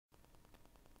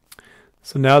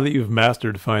So now that you've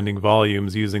mastered finding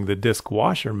volumes using the disk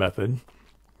washer method,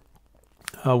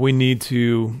 we need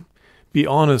to be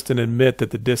honest and admit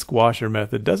that the disk washer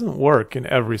method doesn't work in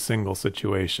every single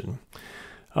situation.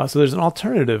 So there's an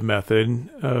alternative method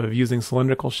of using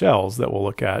cylindrical shells that we'll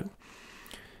look at.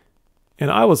 And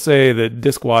I will say that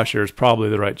disk washer is probably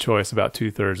the right choice about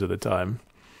 2/3 of the time.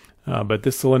 But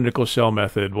this cylindrical shell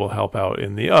method will help out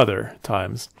in the other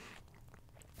times.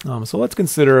 So let's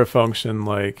consider a function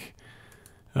like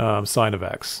sine of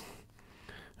x.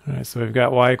 All right, so we've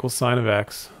got y equals sine of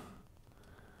x.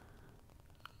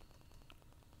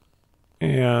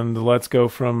 And let's go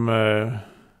from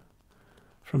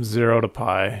 0 to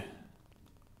pi.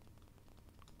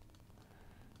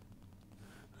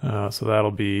 So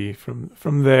that'll be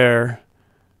from there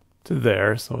to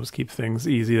there. So we'll just keep things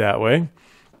easy that way.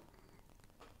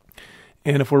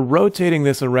 And if we're rotating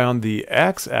this around the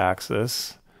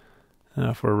x-axis,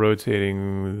 if we're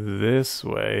rotating this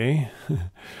way,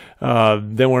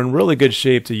 then we're in really good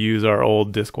shape to use our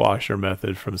old disk washer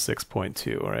method from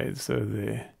 6.2, right? So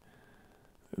the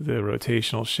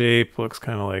rotational shape looks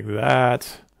kind of like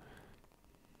that.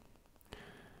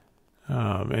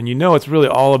 And you know it's really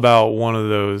all about one of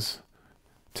those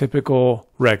typical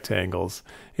rectangles.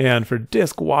 And for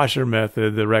disk washer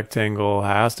method, the rectangle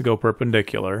has to go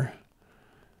perpendicular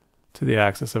to the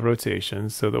axis of rotation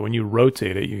so that when you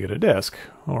rotate it, you get a disk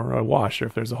or a washer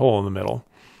if there's a hole in the middle.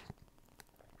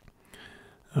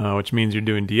 Which means you're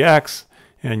doing dx,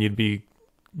 and you'd be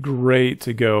great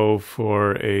to go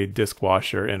for a disk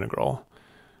washer integral.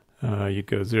 You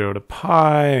go 0 to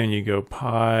pi, and you go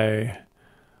pi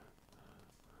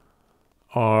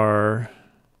r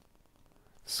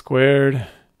squared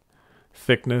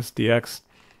thickness dx.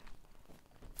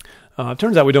 It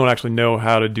turns out we don't actually know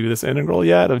how to do this integral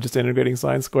yet of just integrating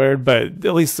sine squared, but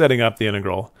at least setting up the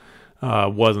integral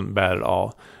wasn't bad at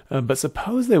all. But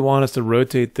suppose they want us to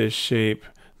rotate this shape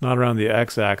not around the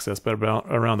x-axis, but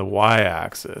around the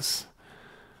y-axis.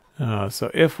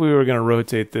 So if we were going to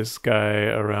rotate this guy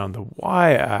around the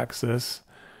y-axis,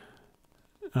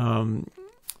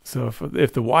 so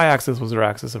if the y-axis was our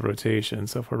axis of rotation,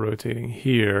 so if we're rotating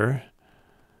here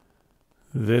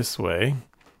this way,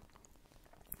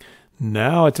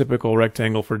 now a typical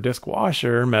rectangle for disk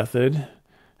washer method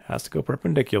has to go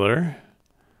perpendicular.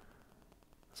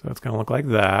 So it's going to look like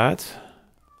that.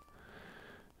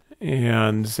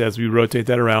 And as we rotate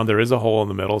that around, there is a hole in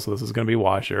the middle, so this is going to be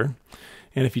washer.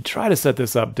 And if you try to set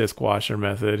this up disk washer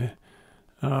method,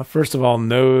 first of all,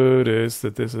 notice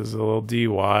that this is a little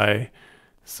dy,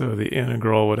 so the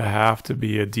integral would have to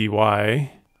be a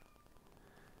dy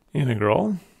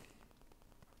integral.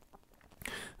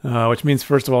 Which means,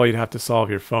 first of all, you'd have to solve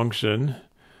your function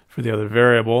for the other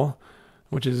variable,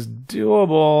 which is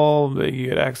doable, but you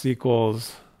get x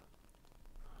equals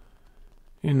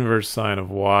inverse sine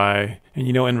of y. And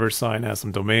you know inverse sine has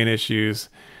some domain issues.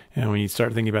 And when you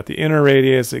start thinking about the inner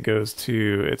radius, it goes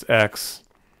to its x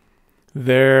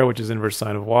there, which is inverse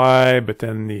sine of y, but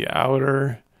then the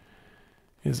outer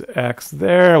is x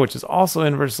there, which is also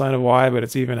inverse sine of y, but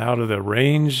it's even out of the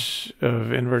range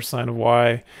of inverse sine of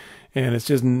y. And it's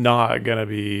just not going to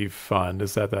be fun to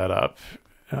set that up.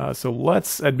 So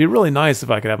it'd be really nice if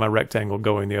I could have my rectangle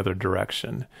going the other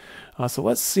direction. So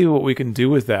let's see what we can do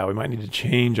with that. We might need to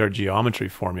change our geometry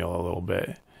formula a little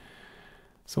bit.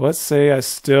 So let's say I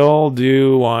still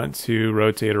do want to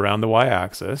rotate around the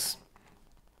y-axis.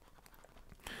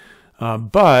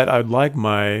 But I'd like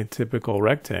my typical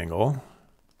rectangle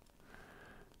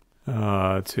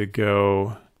to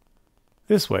go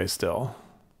this way still.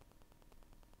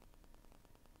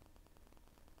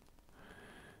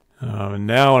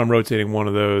 Now when I'm rotating one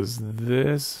of those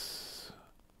this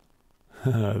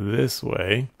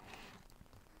way,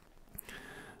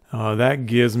 that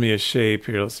gives me a shape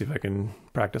here. Let's see if I can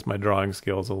practice my drawing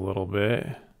skills a little bit.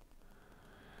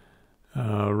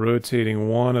 Rotating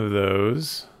one of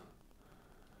those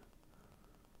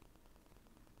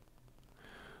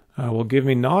will give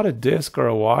me not a disc or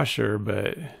a washer,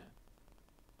 but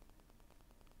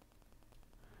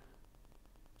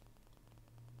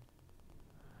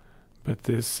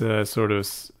this sort of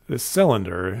this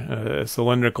cylinder, a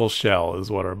cylindrical shell is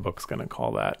what our book's going to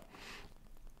call that.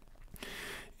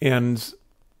 And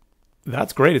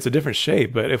that's great. It's a different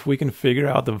shape, but if we can figure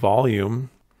out the volume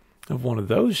of one of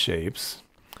those shapes,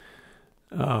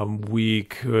 we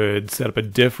could set up a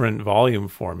different volume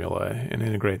formula and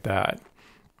integrate that.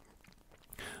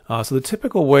 So the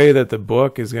typical way that the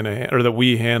book is going to, or that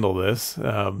we handle this,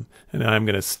 and I'm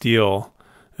going to steal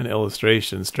an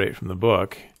illustration straight from the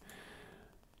book,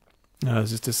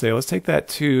 is just to say, let's take that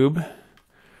tube.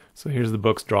 So here's the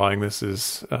book's drawing. This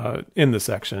is in the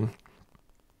section.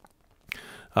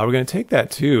 We're going to take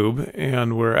that tube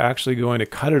and we're actually going to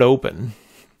cut it open,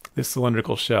 this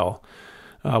cylindrical shell.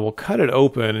 We'll cut it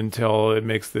open until it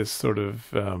makes this sort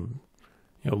of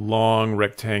long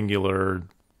rectangular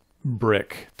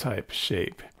brick type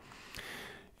shape.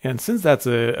 And since that's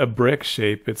a brick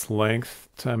shape, it's length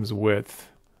times width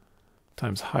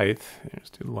times height. Let's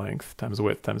do length times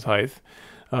width times height.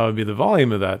 Would be the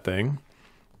volume of that thing.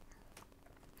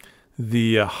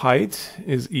 The height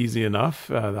is easy enough.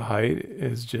 The height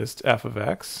is just f of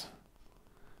x.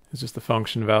 It's just the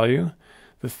function value.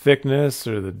 The thickness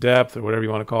or the depth or whatever you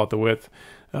want to call it, the width,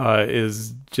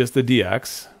 is just the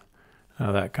dx.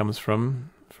 That comes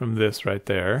from this right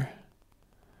there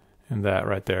and that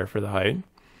right there for the height.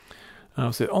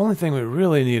 So the only thing we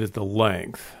really need is the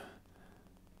length.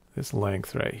 This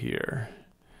length right here.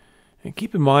 And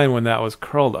keep in mind when that was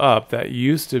curled up, that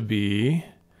used to be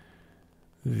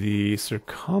the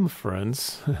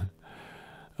circumference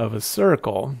of a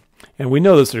circle. And we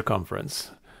know the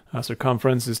circumference.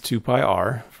 Circumference is 2 pi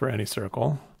r for any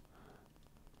circle.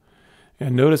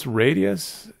 And notice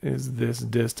radius is this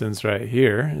distance right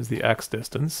here, is the x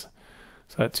distance.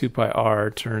 So that 2 pi r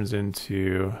turns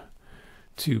into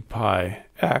 2 pi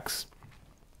x.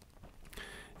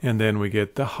 And then we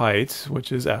get the height,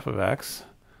 which is f of x.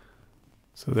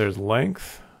 So there's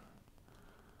length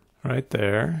right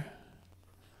there.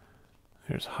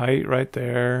 There's height right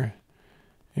there,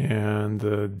 and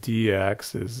the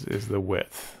dx is the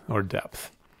width or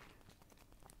depth.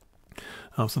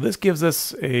 So this gives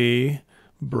us a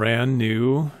brand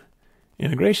new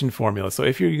integration formula. So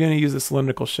if you're going to use the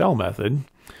cylindrical shell method,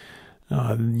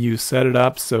 you set it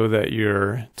up so that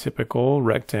your typical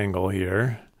rectangle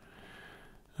here,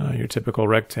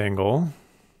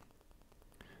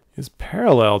 is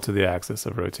parallel to the axis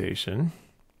of rotation.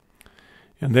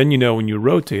 And then when you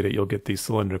rotate it, you'll get these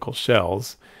cylindrical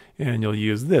shells, and you'll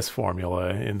use this formula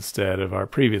instead of our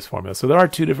previous formula. So there are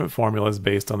two different formulas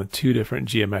based on the two different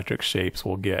geometric shapes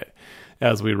we'll get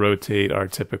as we rotate our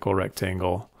typical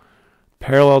rectangle,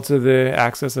 parallel to the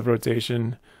axis of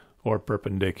rotation or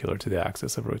perpendicular to the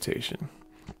axis of rotation.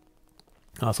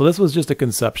 So this was just a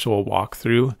conceptual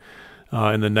walkthrough.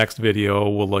 In the next video,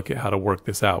 we'll look at how to work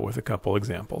this out with a couple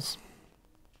examples.